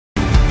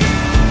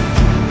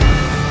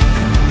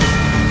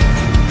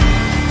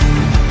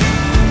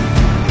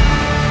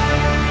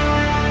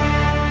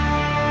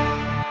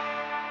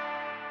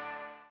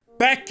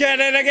back at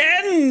it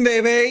again,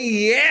 baby.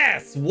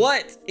 Yes,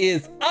 what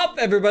is up,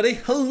 everybody?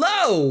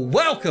 Hello,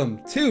 welcome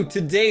to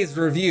today's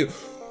review.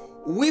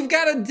 We've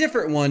got a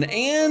different one,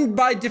 and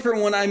by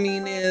different one I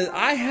mean is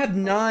I have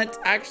not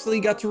actually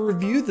got to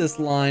review this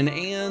line,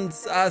 and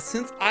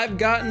since I've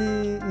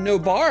gotten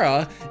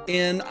Nobara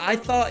in, I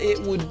thought it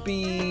would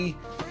be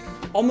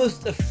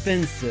almost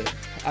offensive,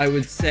 I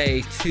would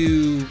say,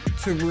 to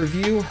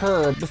review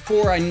her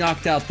before I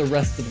knocked out the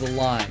rest of the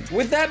line.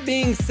 With that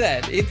being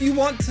said, if you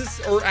want to,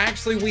 or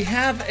actually we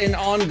have an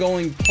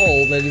ongoing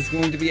poll that is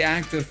going to be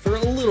active for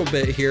a little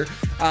bit here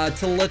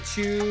to let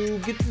you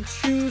get to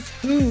choose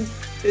who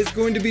is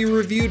going to be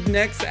reviewed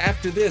next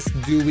after this.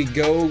 Do we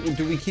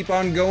keep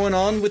on going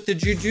on with the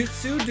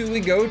Jujutsu? Do we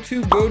go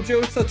to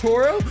Gojo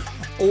Satoru?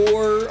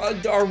 Or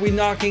are we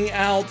knocking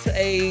out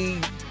a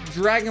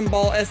Dragon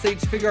Ball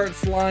SH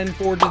Figuarts line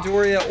for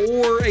Dodoria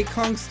or a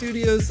Kong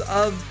Studios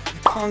of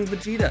Kong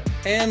Vegeta?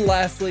 And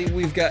lastly,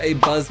 we've got a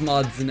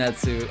Buzzmod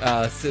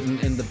Zenitsu sitting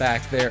in the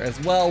back there as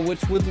well,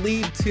 which would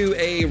lead to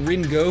a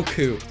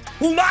Rengoku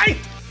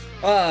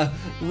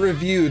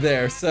review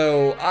there.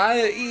 So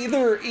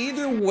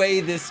either way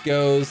this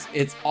goes,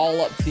 it's all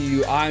up to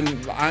you.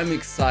 I'm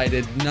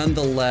excited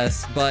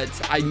nonetheless, but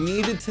I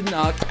needed to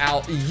knock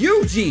out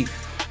Yuji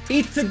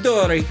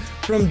Itadori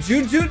from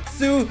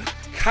Jujutsu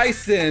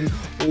Kaisen,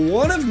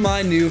 one of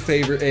my new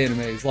favorite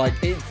animes. Like,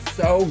 it's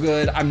so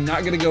good. I'm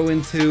not gonna go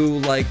into,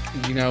 like,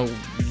 you know,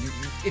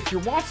 if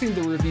you're watching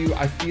the review,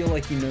 I feel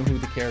like you know who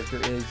the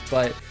character is,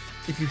 but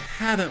if you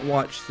haven't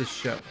watched this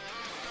show,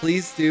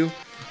 please do.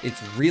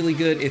 It's really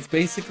good. It's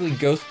basically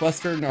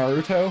Ghostbuster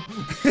Naruto.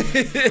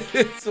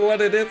 It's what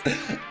it is.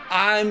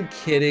 I'm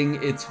kidding.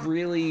 It's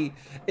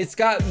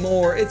got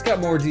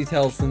more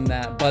details than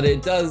that, but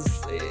it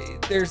does,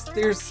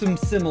 there's some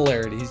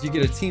similarities. You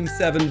get a Team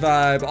 7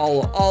 vibe,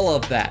 all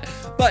of that.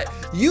 But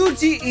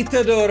Yuji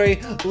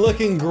Itadori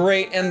looking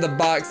great in the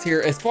box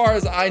here. As far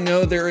as I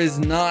know, there is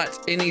not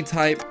any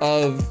type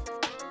of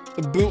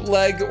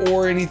bootleg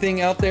or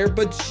anything out there,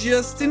 but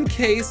just in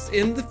case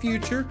in the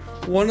future,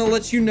 want to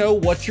let you know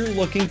what you're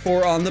looking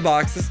for on the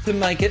boxes to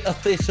make it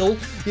official.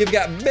 You've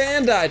got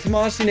Bandai,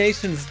 Tamashii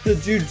Nations, the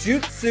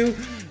Jujutsu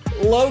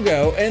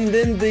logo, and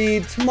then the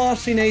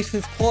Tamashii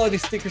Nations quality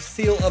sticker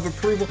seal of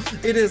approval.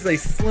 It is a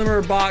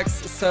slimmer box,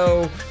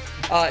 so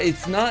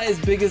it's not as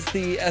big as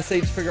the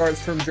SH Figuarts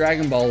from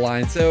Dragon Ball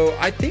line, so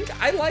I think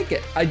I like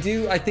it. I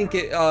think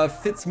it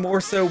fits more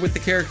so with the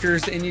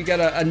characters, and you got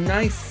a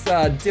nice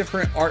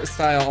different art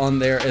style on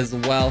there as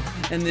well.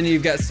 And then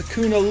you've got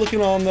Sukuna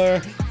looking on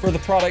there for the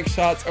product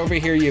shots. Over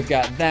here you've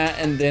got that,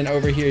 and then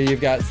over here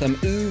you've got some,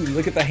 ooh,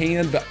 look at the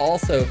hand, but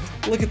also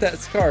look at that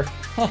scarf.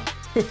 Huh.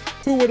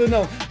 Who would have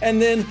known? And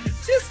then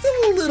just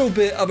a little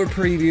bit of a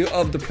preview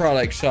of the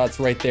product shots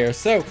right there.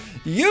 So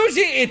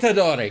Yuji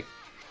Itadori,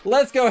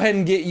 let's go ahead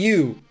and get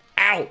you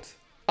out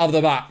of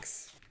the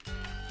box.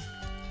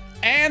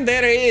 And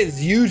there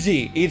is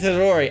Yuji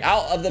Itadori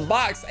out of the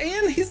box,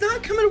 and he's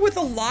not coming with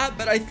a lot,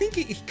 but I think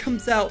he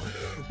comes out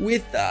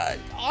with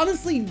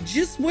honestly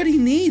just what he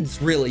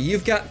needs, really.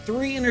 You've got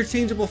 3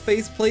 interchangeable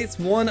faceplates,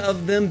 one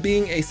of them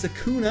being a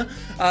Sukuna.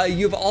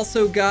 You've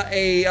also got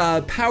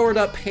a powered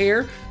up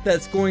hair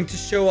that's going to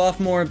show off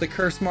more of the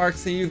curse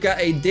marks. So you've got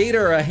a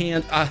Datara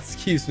hand,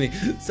 excuse me,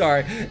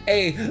 sorry,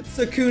 a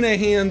Sukuna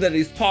hand that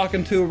he's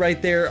talking to right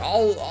there.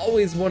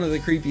 Always one of the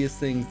creepiest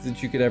things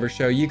that you could ever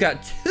show. You got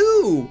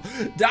 2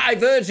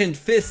 divergent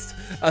fist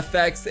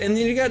effects, and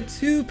then you got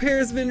 2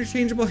 pairs of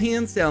interchangeable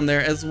hands down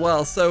there as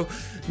well. So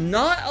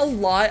not a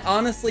lot,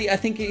 honestly. I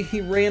think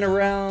he ran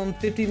around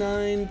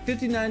 $59.99,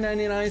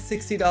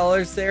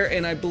 $60 there,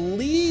 and I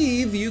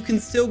believe you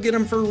can still get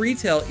them for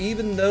retail,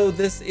 even though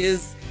this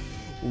is,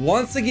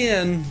 once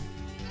again,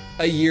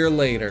 a year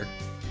later.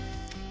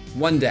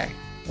 One day.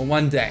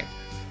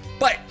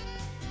 But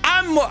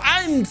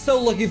I'm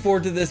so looking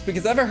forward to this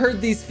because I've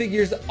heard these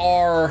figures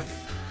are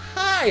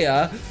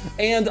fire,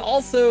 and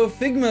also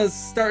Figma's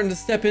starting to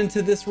step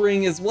into this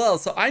ring as well.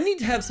 So I need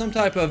to have some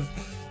type of,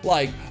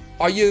 like,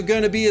 are you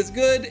going to be as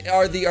good?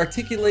 Are the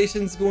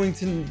articulations going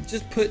to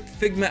just put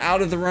Figma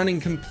out of the running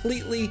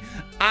completely?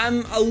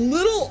 I'm a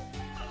little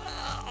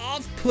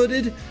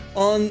off-putted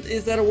on,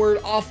 is that a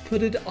word?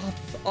 Off-putting?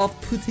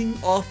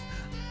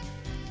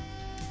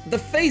 The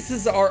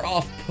faces are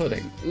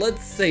off-putting.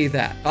 Let's say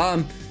that.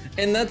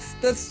 And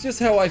that's just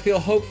how I feel.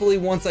 Hopefully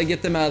once I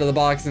get them out of the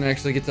box and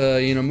actually get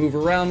to, you know, move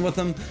around with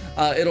them,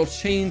 it'll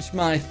change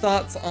my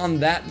thoughts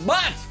on that.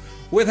 But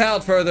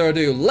without further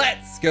ado,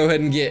 let's go ahead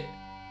and get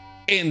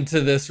into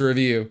this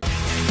review.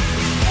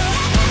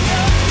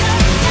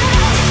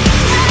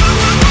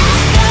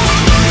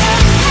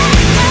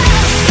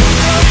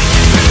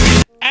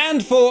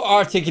 And for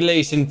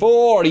articulation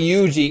for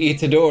Yuji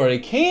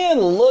Itadori, can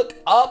look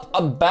up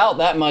about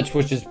that much,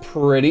 which is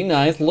pretty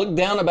nice. Look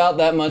down about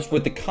that much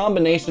with the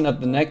combination of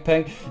the neck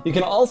peg. You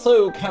can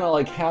also kind of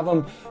like have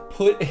him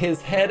put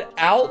his head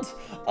out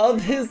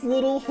of his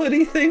little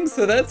hoodie thing,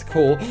 so that's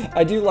cool.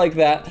 I do like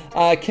that.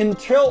 Can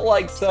tilt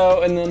like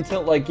so, and then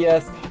tilt like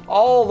yes,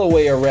 all the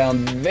way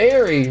around.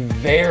 Very,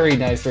 very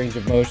nice range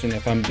of motion,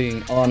 if I'm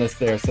being honest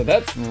there. So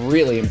that's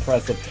really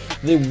impressive.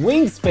 The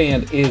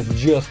wingspan is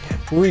just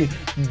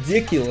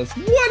ridiculous.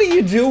 What are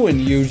you doing,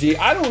 Yuji?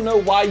 I don't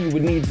know why you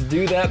would need to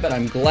do that, but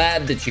I'm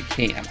glad that you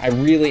can. I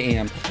really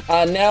am.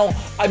 Now,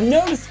 I've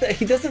noticed that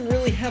he doesn't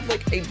really have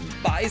like a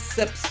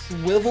bicep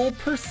swivel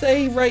per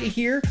se right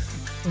here,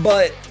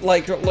 but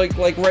like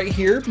right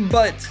here,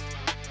 but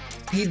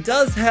he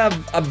does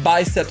have a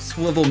bicep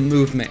swivel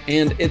movement,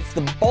 and it's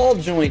the ball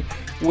joint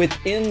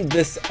within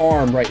this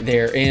arm right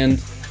there,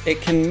 and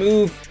it can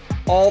move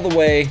all the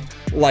way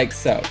like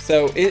so.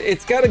 So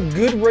it's got a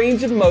good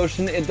range of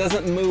motion. It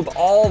doesn't move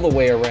all the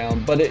way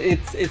around, but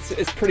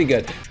it's pretty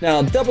good.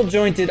 Now, double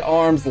jointed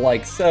arms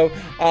like so.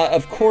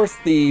 Of course,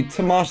 the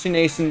Tamashii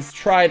Nations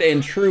tried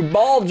and true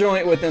ball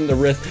joint within the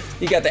wrist.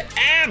 You got the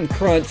ab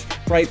crunch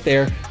right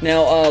there.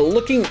 Now,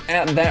 looking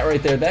at that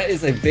right there, that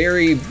is a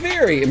very,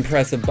 very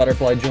impressive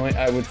butterfly joint,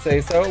 I would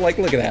say so. Like,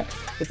 look at that.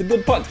 It's a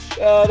good punch.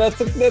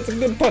 That's a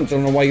good punch. I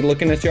don't know why you're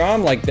looking at your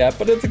arm like that,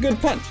 but it's a good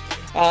punch.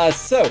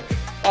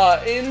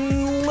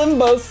 In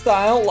limbo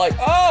style, like,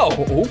 oh,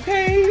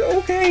 okay,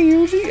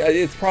 Yuji.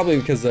 It's probably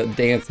because of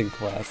dancing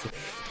class.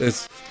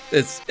 It's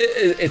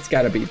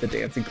got to be the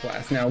dancing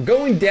class. Now,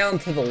 going down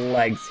to the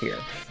legs here,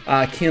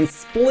 can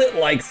split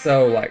like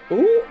so, like,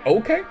 ooh,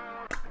 okay.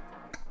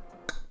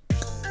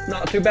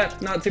 Not too bad,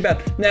 not too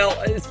bad. Now,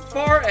 as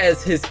far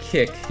as his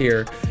kick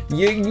here,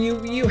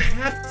 you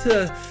have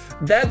to.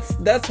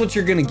 That's what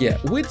you're gonna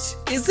get, which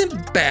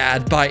isn't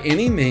bad by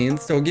any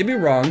means. Don't get me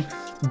wrong.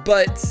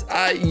 But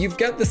you've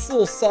got this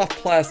little soft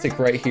plastic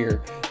right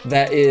here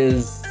that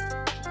is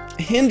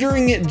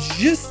hindering it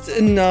just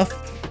enough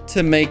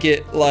to make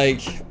it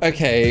like,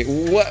 okay,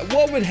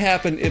 what would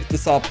happen if the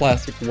soft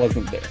plastic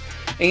wasn't there?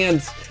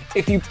 And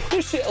if you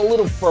push it a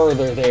little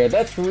further there,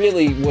 that's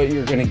really what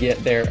you're gonna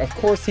get there. Of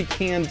course, he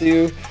can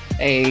do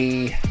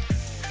a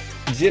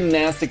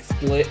gymnastic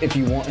split if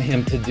you want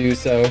him to do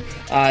so.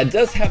 It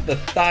does have the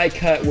thigh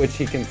cut, which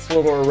he can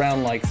swivel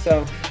around like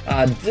so.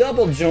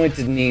 Double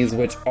jointed knees,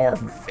 which are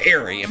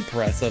very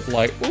impressive.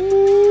 Like,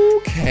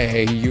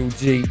 okay,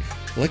 Yuji,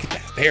 look at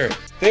that. Very,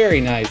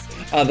 very nice.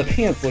 The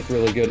pants look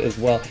really good as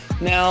well.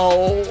 Now,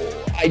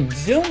 I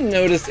don't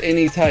notice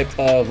any type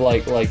of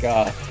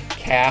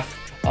calf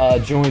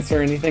joints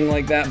or anything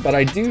like that, but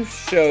I do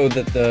show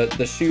that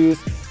the shoes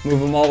move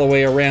them all the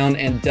way around,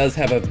 and does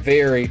have a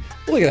very,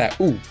 look at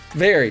that, ooh,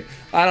 very,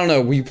 I don't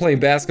know, we play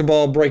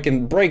basketball,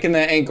 breaking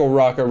that ankle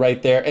rocker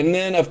right there. And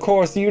then, of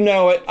course, you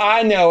know it,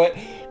 I know it,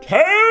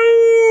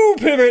 toe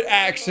pivot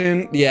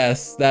action.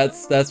 Yes,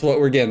 that's what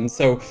we're getting.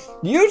 So,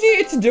 Yuji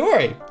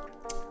Itadori,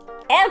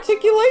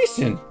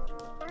 articulation.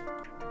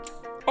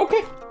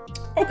 Okay,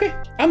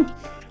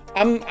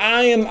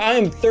 I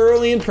am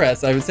thoroughly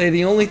impressed. I would say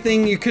the only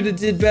thing you could have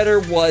did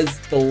better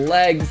was the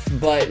legs,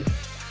 but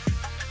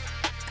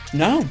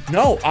no,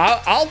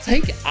 I'll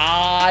take it.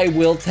 I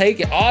will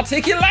take it.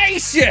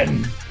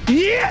 Articulation!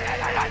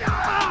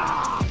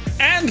 Yeah!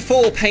 And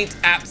full paint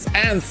apps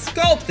and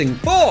sculpting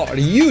for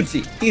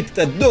Yuji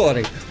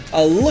Itadori.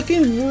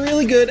 Looking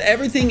really good.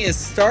 Everything is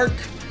stark,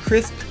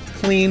 crisp,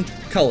 clean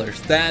colors.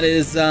 That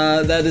is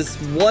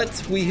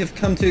what we have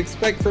come to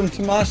expect from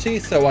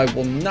Tamashii, so I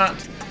will not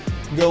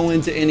go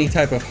into any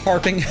type of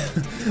harping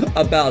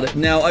about it.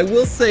 Now, I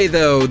will say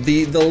though,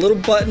 the little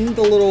button,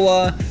 the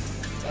little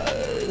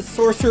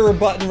sorcerer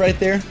button right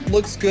there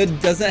looks good.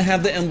 Doesn't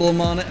have the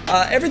emblem on it.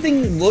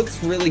 Everything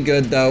looks really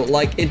good though.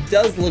 Like, it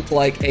does look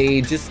like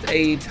just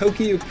a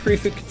Tokyo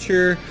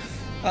Prefecture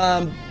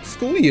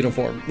school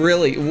uniform,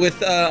 really,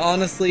 with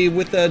honestly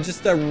with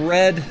just a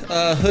red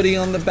hoodie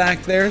on the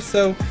back there.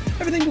 So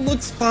everything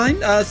looks fine.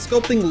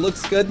 Sculpting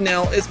looks good.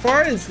 Now, as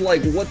far as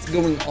like what's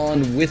going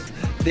on with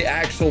the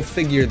actual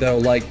figure though,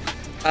 like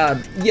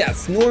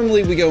yes,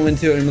 normally we go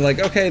into it and we're like,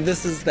 okay,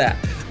 this is that.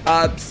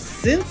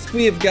 Since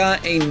we have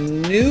got a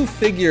new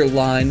figure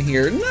line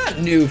here, not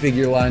new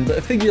figure line, but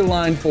a figure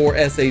line for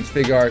SH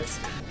Figuarts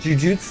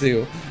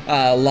Jujutsu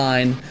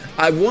line,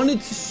 I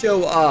wanted to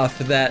show off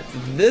that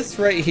this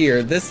right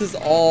here, this is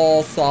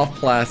all soft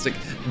plastic.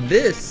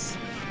 This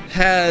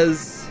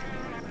has,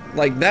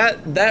 like,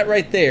 that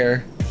right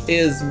there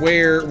is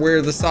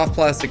where the soft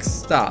plastic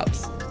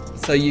stops.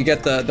 So you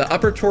get the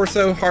upper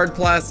torso, hard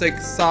plastic,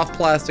 soft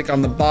plastic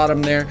on the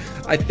bottom there.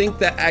 I think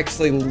that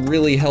actually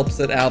really helps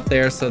it out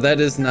there, so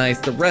that is nice.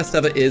 The rest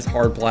of it is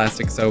hard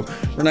plastic, so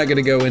we're not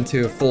gonna go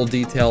into full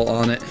detail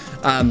on it.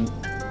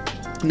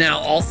 Now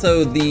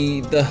also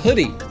the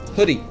hoodie,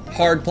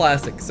 hard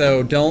plastic,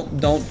 so don't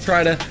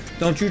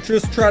you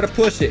just try to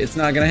push it, it's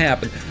not gonna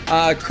happen.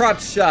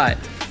 Crotch shot.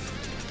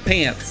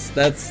 Pants,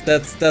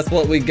 that's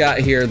what we got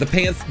here. The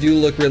pants do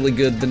look really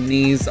good. The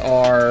knees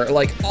are,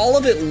 like, all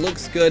of it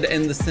looks good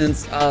in the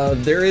sense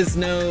of there is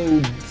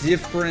no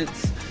different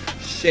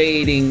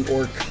shading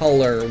or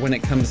color when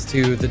it comes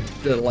to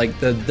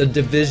the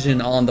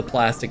division on the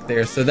plastic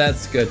there, so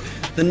that's good.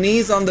 The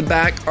knees on the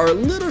back are a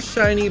little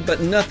shiny,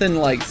 but nothing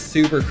like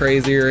super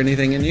crazy or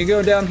anything. And you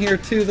go down here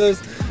to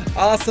those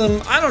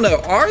awesome, I don't know,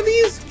 are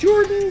these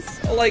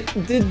Jordans? Like,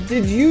 did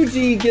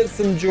Yuji get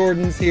some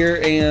Jordans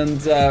here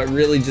and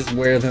really just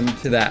wear them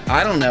to that?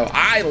 I don't know.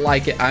 I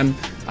like it. I'm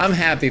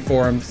happy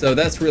for him, so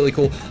that's really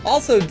cool.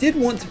 Also, did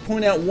want to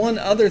point out one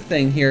other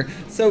thing here.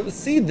 So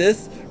see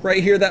this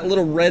right here, that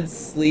little red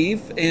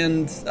sleeve,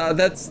 and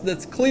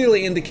that's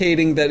clearly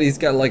indicating that he's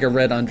got like a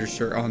red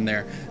undershirt on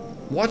there.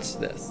 Watch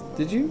this.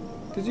 Did you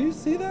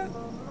see that?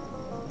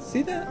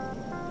 See that?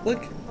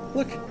 Look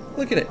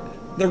at it.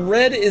 The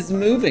red is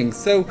moving,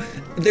 so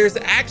there's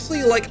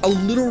actually like a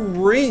little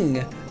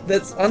ring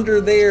that's under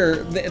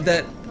there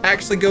that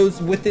actually goes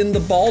within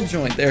the ball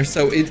joint there,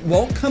 so it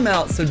won't come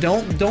out, so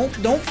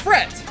don't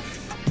fret.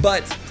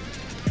 But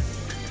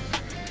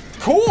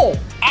cool,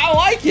 I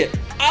like it.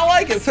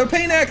 So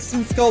paint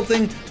accent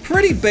sculpting,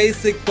 pretty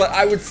basic, but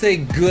I would say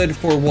good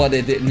for what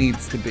it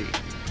needs to be.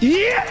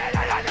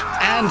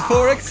 And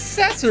for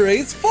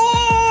accessories for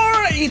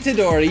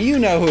Itadori, you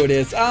know who it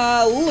is.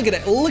 Look at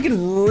it,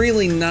 looking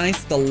really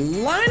nice. The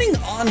lining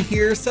on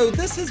here, so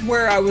this is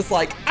where I was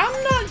like,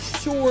 I'm not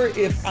sure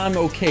if I'm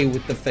okay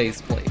with the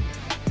faceplate.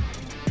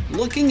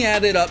 Looking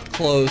at it up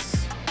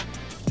close,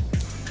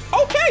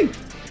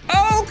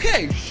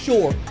 okay,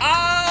 sure.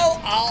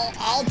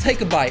 I'll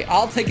take a bite.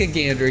 I'll take a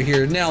gander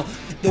here. Now,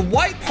 the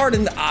white part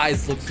in the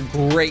eyes looks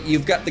great.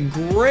 You've got the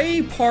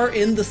gray part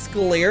in the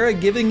sclera,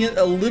 giving it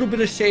a little bit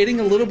of shading,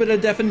 a little bit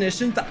of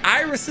definition. The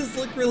irises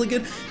look really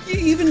good. You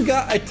even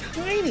got a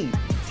tiny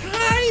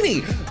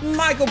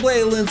Michael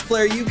Bay lens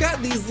flare. You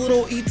got these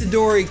little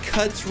Itadori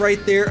cuts right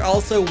there,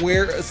 also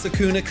where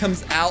Sukuna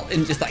comes out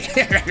and just like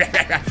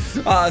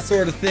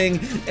sort of thing.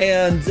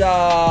 And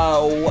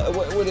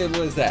what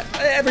was that?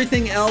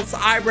 Everything else,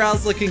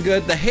 eyebrows looking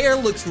good. The hair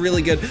looks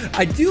really good.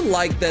 I do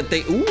like that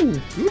they,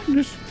 ooh,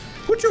 goodness.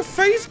 Put your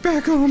face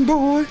back on,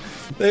 boy.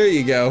 There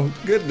you go.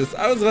 Goodness,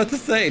 I was about to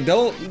say,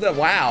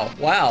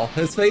 wow,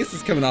 his face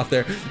is coming off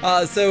there.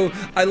 So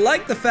I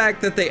like the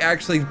fact that they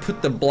actually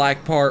put the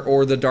black part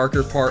or the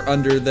darker part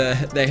under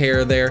the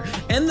hair there.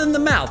 And then the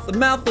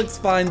mouth looks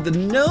fine. The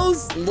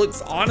nose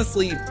looks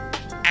honestly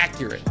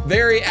accurate,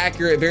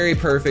 very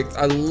perfect.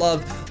 I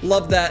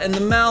love that. And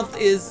the mouth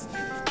is,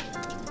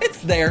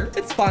 it's there,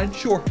 it's fine,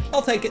 sure,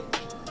 I'll take it.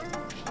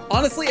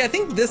 Honestly, I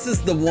think this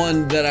is the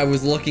one that I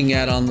was looking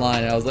at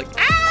online. I was like,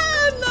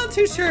 I'm not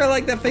too sure I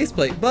like that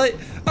faceplate, but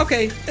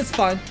okay, it's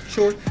fine,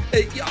 sure.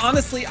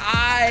 Honestly,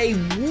 I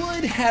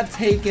would have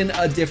taken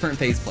a different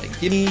faceplate.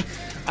 Give me,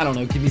 I don't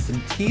know, give me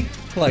some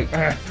teeth, like,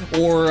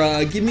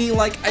 or give me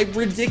like a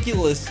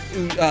ridiculous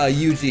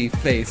Yuji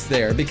face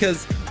there,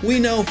 because we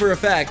know for a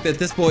fact that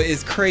this boy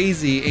is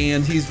crazy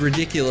and he's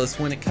ridiculous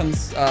when it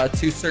comes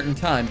to certain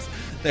times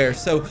there.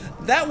 So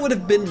that would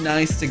have been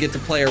nice to get to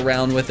play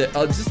around with it.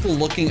 Just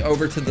looking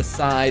over to the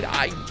side,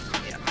 I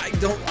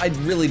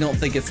really don't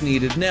think it's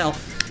needed. Now,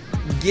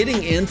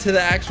 getting into the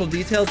actual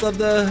details of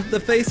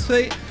the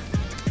faceplate,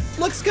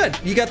 looks good.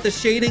 You got the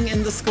shading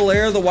in the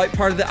sclera, the white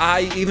part of the eye.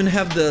 You even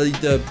have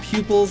the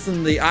pupils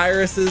and the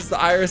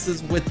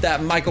irises with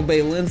that Michael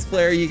Bay lens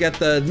flare. You got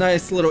the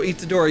nice little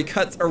Itadori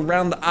cuts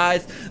around the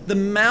eyes. The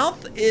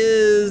mouth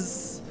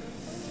is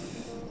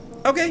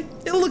okay.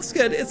 It looks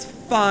good. It's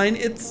fine.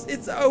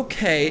 It's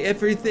okay.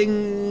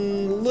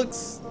 Everything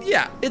looks,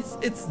 yeah,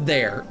 it's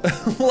there.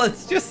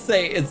 Let's just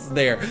say it's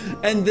there.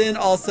 And then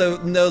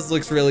also nose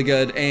looks really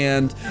good,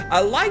 and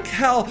I like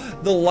how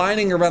the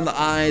lining around the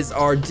eyes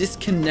are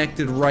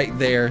disconnected right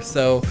there.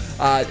 So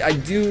I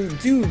do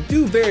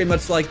very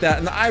much like that.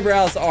 And the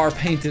eyebrows are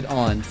painted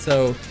on,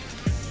 so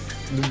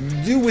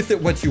do with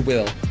it what you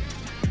will.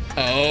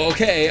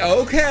 Okay,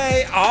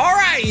 all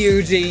right,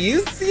 Yuji,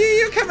 you see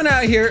you coming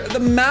out here. The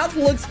mouth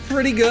looks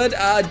pretty good.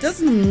 Does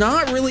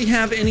not really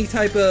have any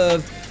type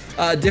of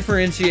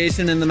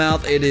differentiation in the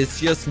mouth. It is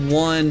just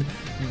one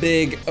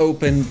big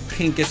open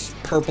pinkish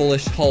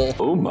purplish hole.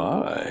 Oh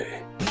my.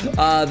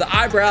 The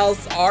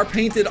eyebrows are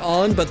painted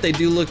on, but they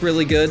do look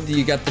really good.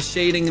 You got the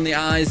shading in the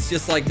eyes,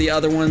 just like the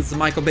other ones, the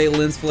Michael Bay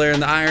lens flare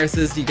and the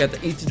irises. You got the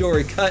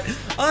Itadori cut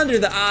under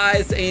the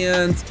eyes,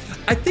 and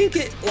I think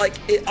it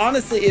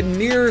honestly, it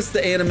mirrors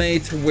the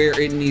anime to where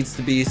it needs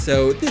to be.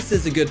 So this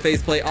is a good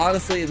faceplate.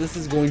 Honestly, this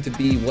is going to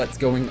be what's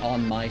going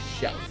on my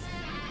shelf.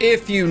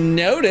 If you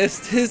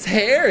noticed, his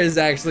hair is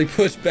actually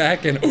pushed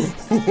back, and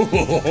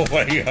oh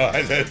my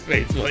god, that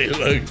faceplate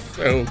looks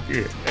so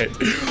good.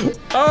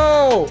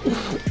 Oh,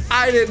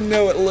 I didn't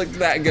know it looked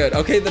that good.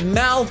 Okay, the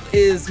mouth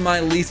is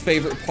my least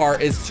favorite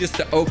part. It's just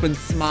an open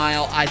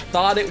smile. I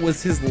thought it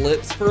was his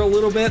lips for a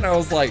little bit, and I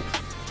was like,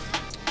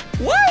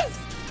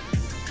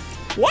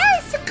 why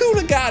has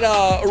Sukuna got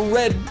a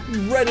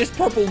reddish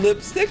purple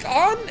lipstick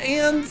on?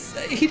 And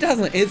he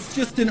doesn't. It's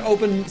just an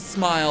open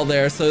smile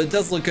there, so it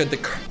does look good. The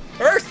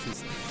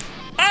curses.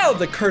 Oh,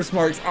 the curse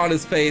marks on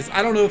his face.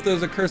 I don't know if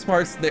those are curse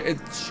marks.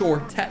 Sure,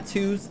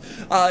 tattoos,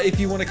 if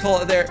you want to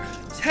call it there.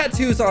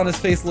 Tattoos on his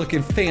face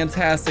looking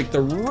fantastic.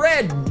 The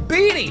red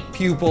beady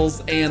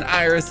pupils and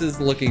irises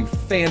looking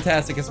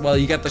fantastic as well.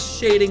 You got the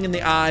shading in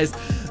the eyes.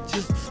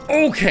 Just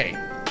okay.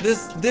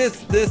 This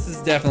is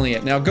definitely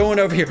it. Now going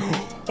over here.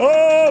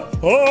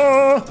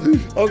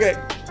 Okay.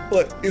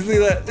 Look, you see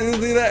that? You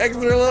see that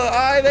extra little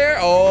eye there?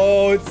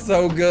 Oh, it's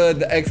so good.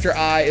 The extra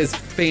eye is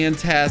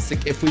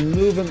fantastic. If we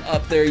move him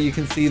up there, you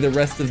can see the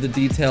rest of the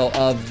detail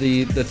of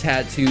the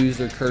tattoos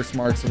or curse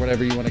marks or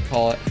whatever you want to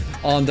call it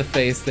on the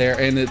face there,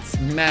 and it's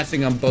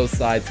matching on both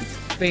sides. It's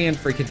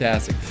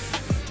fan-freaking-tastic.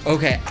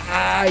 Okay,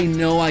 I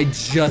know I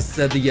just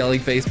said the yelling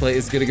faceplate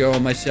is gonna go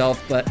on my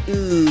shelf, but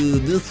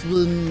this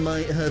one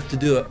might have to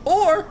do it.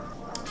 Or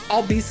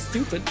I'll be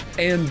stupid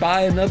and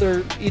buy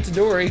another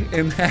Itadori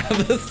and have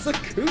a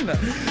Sukuna.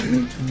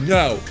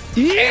 No.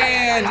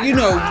 And you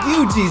know,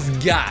 Yuji's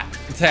got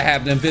to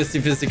have them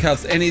fisty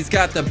cuffs, and he's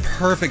got the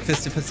perfect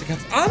fisty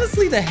cuffs.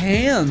 Honestly, the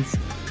hands,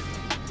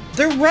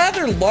 they're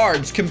rather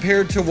large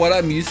compared to what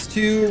I'm used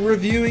to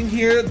reviewing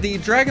here. The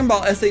Dragon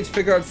Ball SH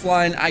Figuarts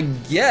line, I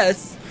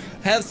guess,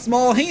 have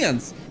small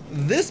hands.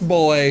 This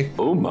boy,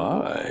 oh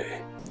my.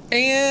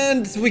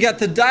 And we got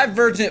the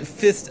divergent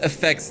fist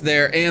effects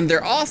there, and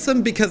they're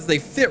awesome because they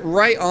fit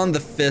right on the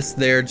fist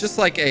there, just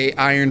like a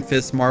Iron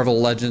Fist Marvel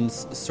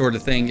Legends sort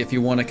of thing, if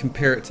you want to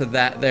compare it to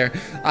that there.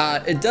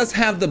 It does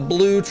have the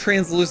blue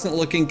translucent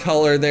looking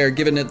color there,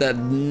 giving it that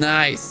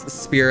nice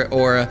spirit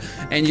aura,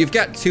 and you've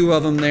got two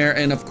of them there,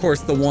 and of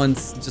course the one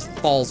just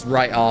falls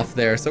right off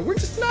there, so we're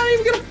just not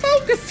even gonna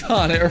focus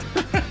on it,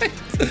 right?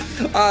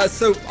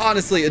 So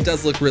honestly, it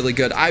does look really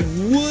good. I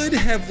would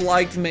have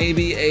liked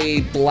maybe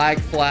a black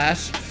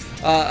flash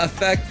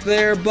effect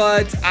there,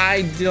 but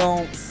I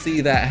don't see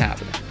that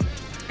happening.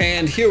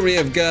 And here we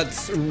have got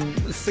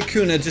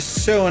Sukuna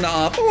just showing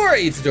off, or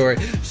Itadori,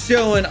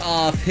 showing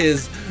off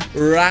his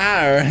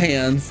rare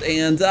hands,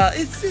 and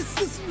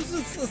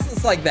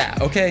it's like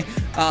that, okay?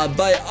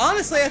 But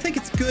honestly, I think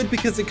it's good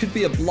because it could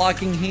be a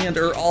blocking hand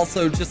or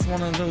also just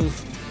one of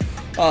those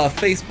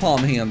face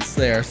palm hands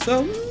there,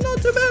 so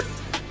not too bad.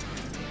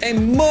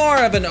 And more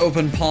of an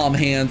open palm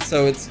hand,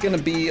 so it's gonna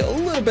be a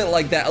little bit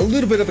like that, a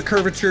little bit of a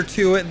curvature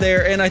to it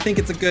there, and I think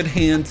it's a good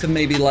hand to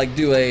maybe like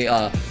do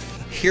a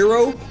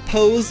hero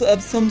pose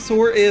of some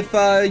sort if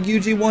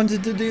Yuji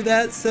wanted to do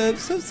that, so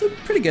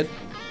pretty good.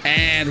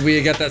 And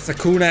we got that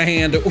Sukuna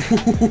hand.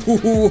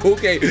 Ooh,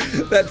 okay,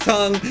 that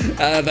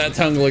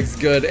tongue looks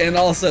good. And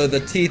also the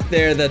teeth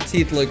there, the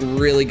teeth look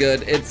really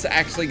good. It's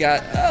actually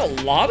got a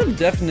lot of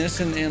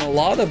definition and a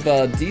lot of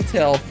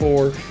detail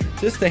for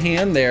just a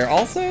hand there.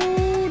 Also,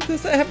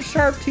 does it have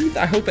sharp teeth?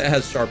 I hope it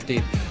has sharp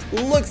teeth.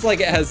 Looks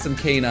like it has some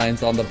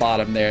canines on the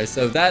bottom there,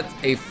 so that's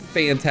a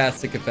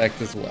fantastic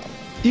effect as well.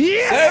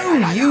 Yeah.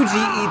 So,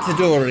 Yuji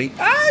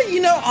Itadori,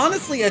 you know,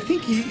 honestly, I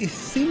think he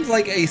seems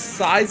like a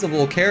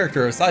sizable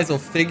character, a sizable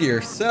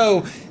figure.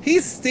 So, he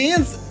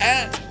stands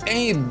at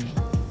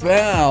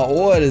about,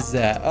 what is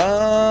that?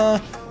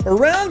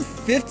 Around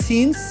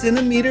 15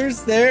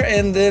 centimeters there,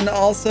 and then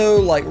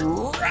also like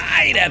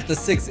right at the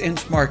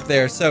 6-inch mark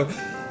there. So,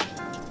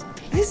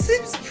 he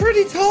seems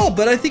pretty tall,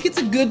 but I think it's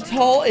a good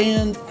tall,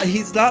 and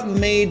he's not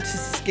made to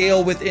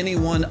scale with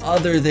anyone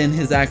other than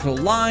his actual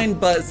line,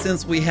 but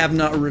since we have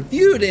not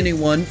reviewed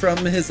anyone from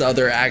his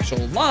other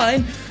actual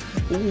line,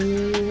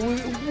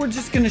 we're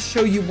just gonna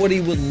show you what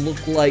he would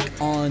look like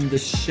on the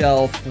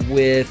shelf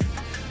with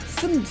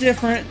some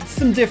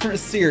different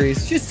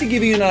series, just to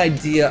give you an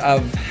idea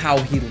of how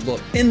he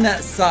looked in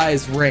that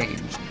size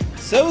range.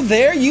 So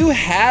there you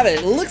have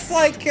it. Looks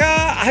like,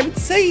 I would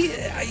say,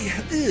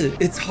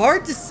 it's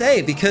hard to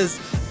say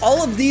because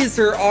all of these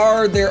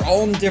are their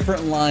own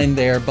different line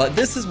there, but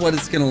this is what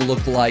it's gonna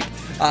look like.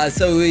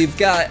 So we've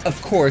got,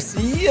 of course,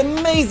 the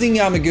amazing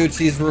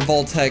Yamaguchi's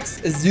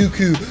Revoltex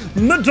Izuku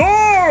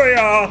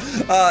Midoriya,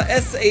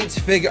 SH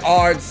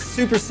Figuarts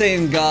Super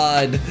Saiyan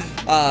God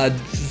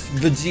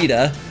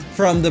Vegeta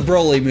from the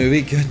Broly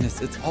movie.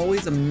 Goodness, it's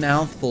always a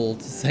mouthful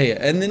to say it.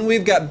 And then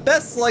we've got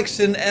Best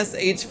Selection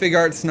SH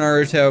Figuarts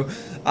Naruto,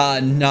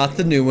 not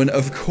the new one,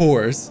 of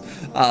course.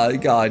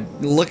 God,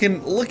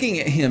 looking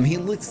at him, he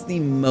looks the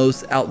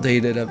most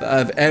outdated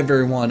of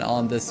everyone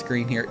on this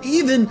screen here.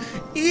 Even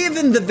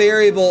the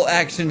variable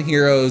action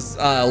heroes,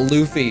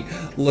 Luffy,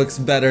 looks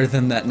better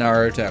than that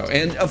Naruto.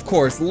 And of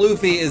course,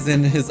 Luffy is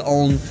in his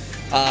own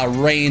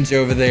range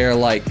over there.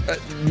 Like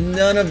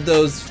none of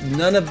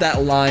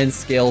that line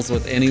scales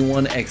with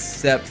anyone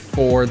except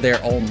for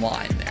their own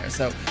line there,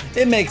 so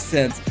it makes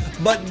sense.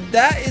 But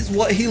that is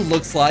what he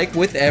looks like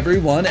with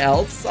everyone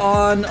else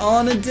on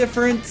a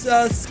different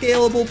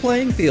scalable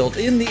playing field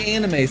in the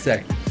anime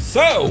sector.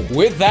 So,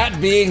 with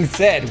that being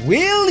said,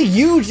 will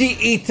Yuji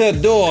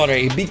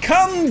Itadori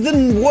become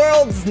the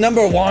world's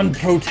 #1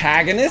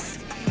 protagonist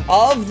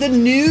of the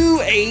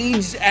new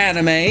age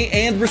anime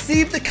and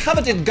receive the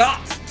coveted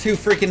Got to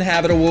freaking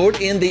have it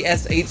award in the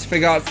SH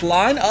Figuarts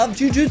line of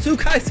Jujutsu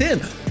Kaisen?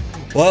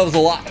 Well, that was a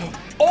lot.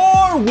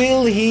 Or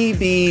will he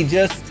be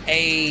just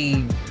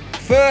a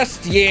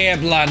first-year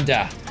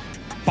blunder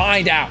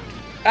find out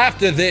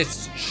after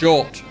this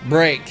short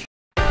break.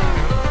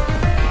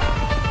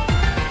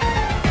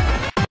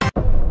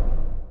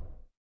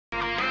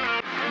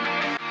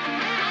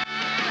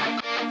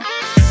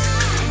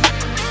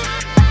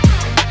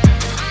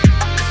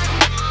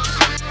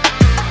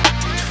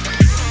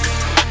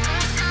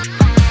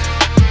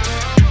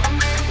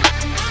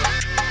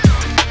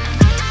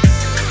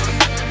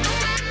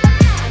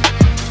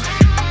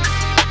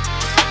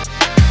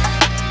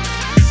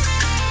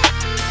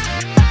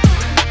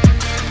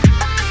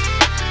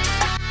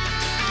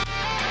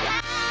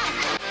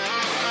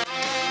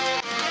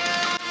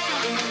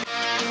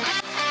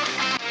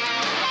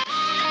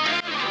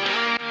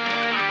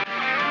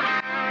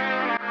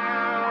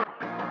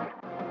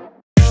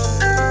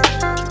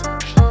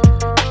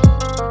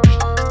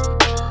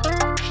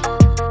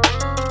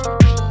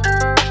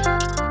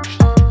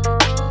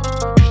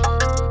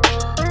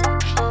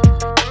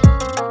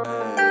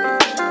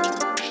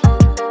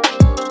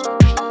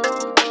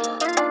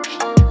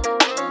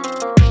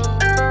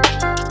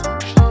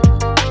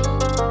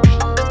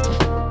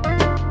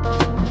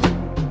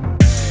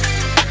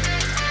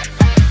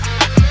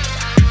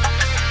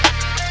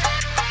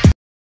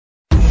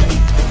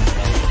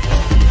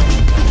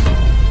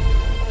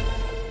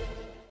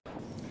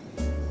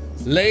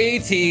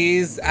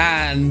 Ladies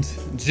and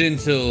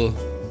gentle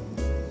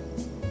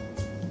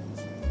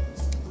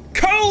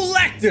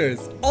collectors,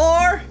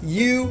 are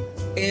you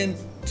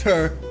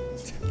entertained?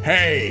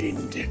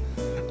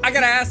 I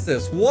gotta ask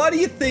this. What are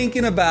you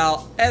thinking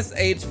about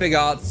SH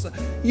Figuarts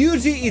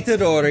Yuji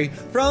Itadori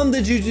from the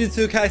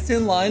Jujutsu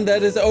Kaisen line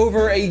that is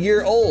over a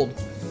year old?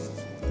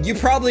 You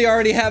probably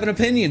already have an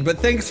opinion, but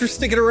thanks for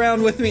sticking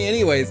around with me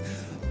anyways.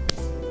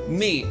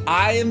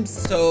 I am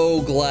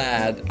so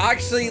glad.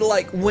 Actually,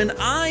 like when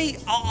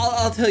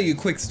I'll tell you a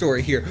quick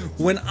story here.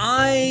 When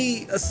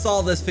I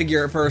saw this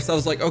figure at first, I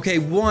was like, okay,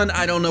 one,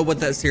 I don't know what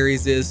that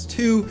series is.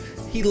 Two,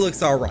 he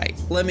looks all right.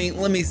 Let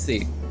me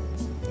see.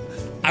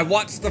 I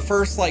watched the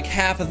first like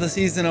half of the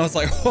season. I was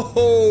like,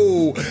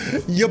 oh,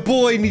 your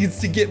boy needs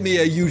to get me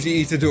a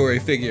Yuji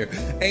Itadori figure.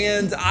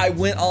 And I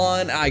went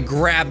on, I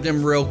grabbed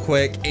him real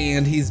quick,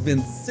 and he's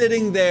been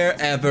sitting there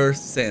ever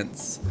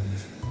since.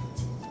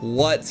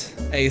 What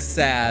a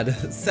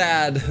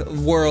sad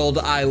world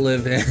I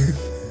live in.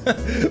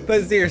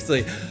 But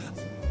seriously,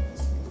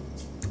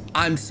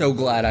 I'm so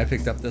glad I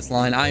picked up this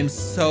line. I'm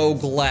so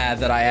glad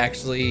that I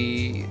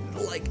actually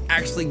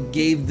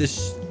gave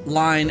this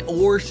line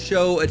or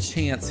show a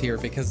chance here,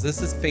 because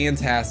this is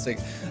fantastic.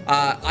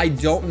 I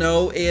don't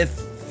know if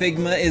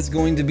Figma is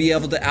going to be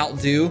able to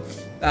outdo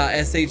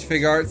SH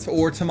Figuarts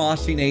or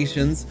Tamashii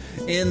Nations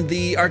in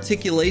the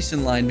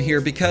articulation line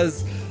here,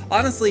 because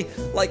honestly,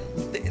 like,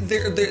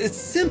 it's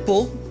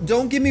simple.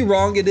 Don't get me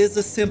wrong, it is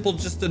a simple,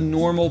 just a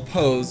normal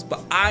pose, but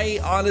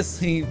I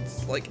honestly,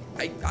 like,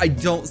 I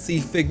don't see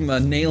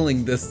Figma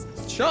nailing this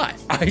shot.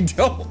 I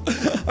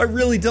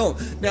really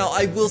don't. Now,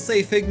 I will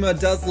say Figma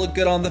does look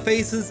good on the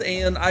faces,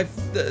 and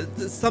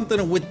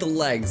something with the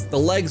legs. The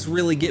legs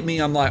really get me.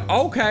 I'm like,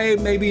 okay,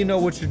 maybe you know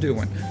what you're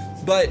doing.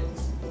 But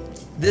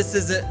this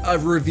isn't a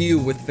review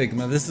with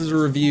Figma. This is a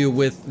review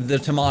with the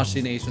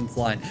Tamashii Nations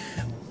line.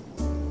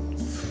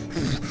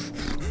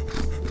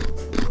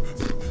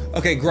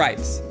 Okay,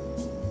 gripes.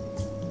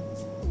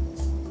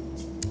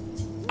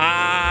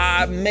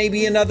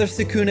 Maybe another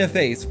Sukuna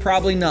face.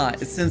 Probably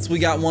not, since we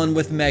got one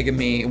with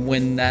Megami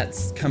when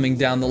that's coming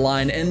down the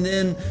line. And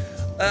then,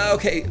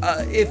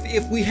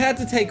 if we had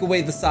to take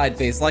away the side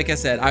face, like I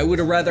said, I would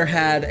have rather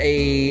had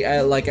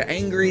like an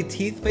angry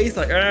teeth face,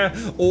 like,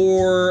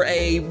 or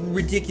a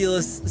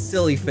ridiculous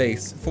silly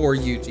face for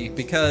Yuji,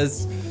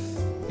 because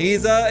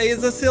he's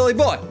a silly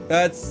boy.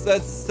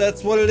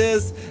 That's what it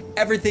is.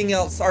 Everything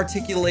else,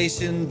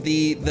 articulation,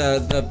 the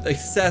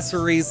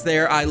accessories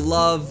there, I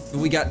love.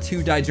 We got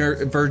two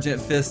divergent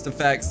fist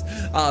effects.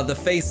 The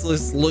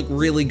faceless look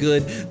really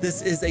good.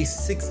 This is a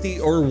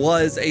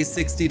was a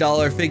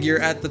 $60 figure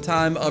at the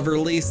time of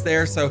release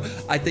there, so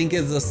I think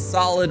it's a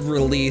solid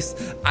release.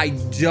 I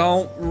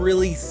don't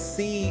really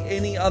see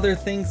any other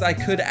things I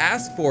could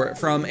ask for it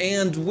from,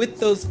 and with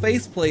those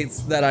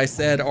faceplates that I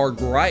said are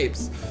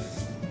gripes,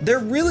 they're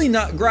really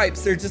not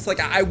gripes. They're just like,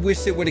 I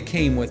wish it would have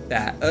came with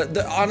that.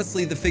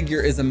 Honestly, the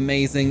figure is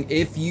amazing.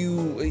 If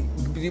you,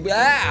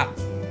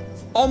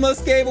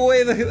 almost gave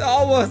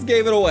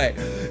it away.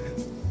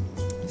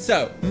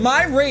 So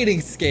my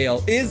rating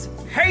scale is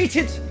hate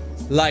it,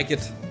 like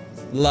it,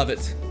 love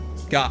it,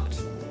 got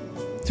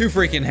to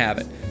freaking have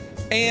it.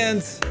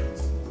 And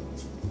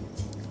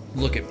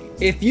look at me.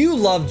 If you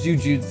love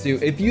Jujutsu,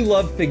 if you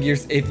love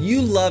figures, if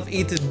you love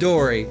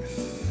Itadori,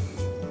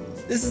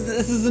 this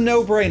is a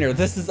no-brainer.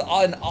 This is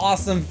an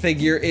awesome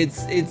figure.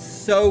 It's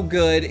so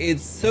good.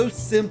 It's so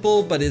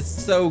simple, but it's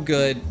so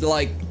good.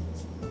 Like,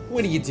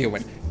 what are you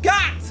doing?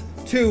 Got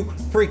to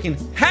freaking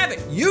have it,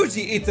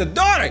 Yuji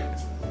Itadori.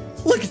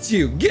 Look at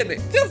you getting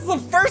it. Just the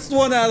first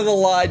one out of the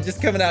line,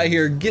 just coming out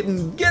here,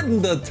 getting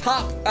the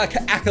top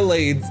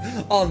accolades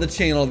on the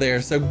channel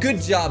there. So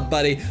good job,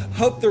 buddy.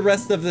 Hope the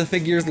rest of the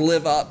figures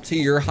live up to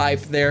your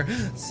hype there.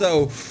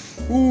 So,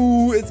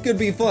 ooh, it's gonna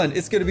be fun.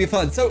 It's gonna be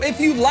fun. So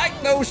if you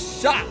like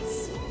those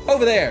shots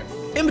over there,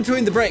 in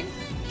between the break,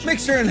 make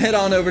sure and head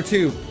on over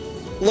to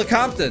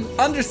LeCompton _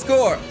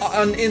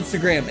 on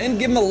Instagram and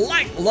give him a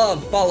like,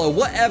 love, follow,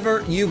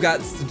 whatever you got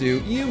to do.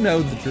 You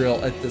know the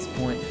drill at this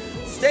point.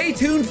 Stay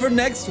tuned for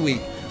next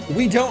week.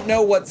 We don't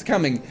know what's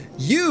coming.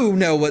 You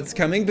know what's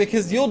coming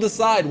because you'll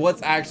decide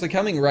what's actually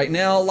coming right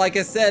now. Like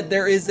I said,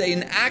 there is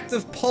an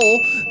active poll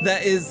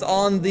that is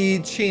on the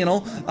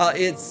channel.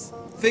 It's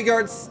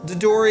Figuarts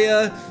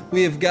Dodoria.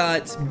 We've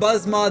got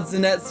Buzzmod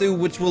Zenitsu,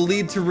 which will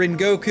lead to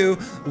Rengoku.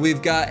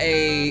 We've got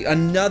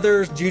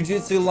another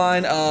Jujutsu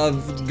line of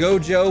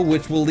Gojo,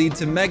 which will lead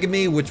to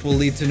Megami, which will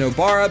lead to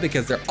Nobara,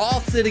 because they're all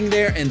sitting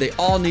there and they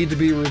all need to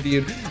be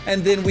reviewed.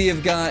 And then we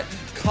have got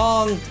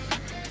Kong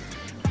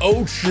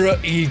Ultra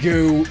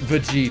Ego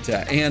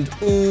Vegeta, and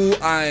ooh,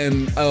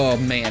 oh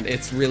man,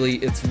 it's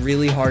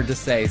really hard to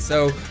say.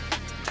 So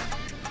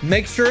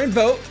make sure and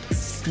vote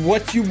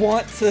what you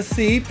want to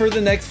see for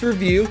the next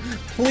review.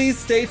 Please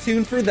stay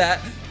tuned for that.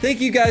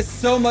 Thank you guys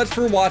so much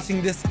for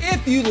watching this.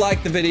 If you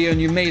liked the video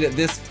and you made it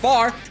this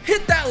far,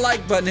 hit that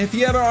like button. If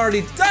you haven't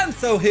already done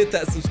so, hit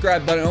that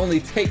subscribe button. It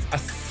only takes a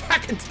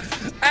second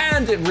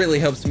and it really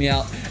helps me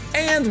out.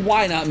 And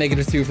why not make it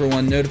a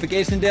 2-for-1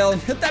 notification bell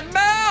and hit that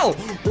bell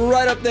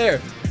right up there.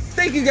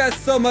 Thank you guys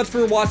so much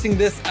for watching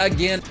this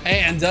again,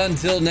 and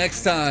until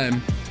next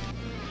time,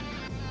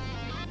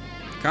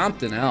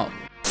 Compton out.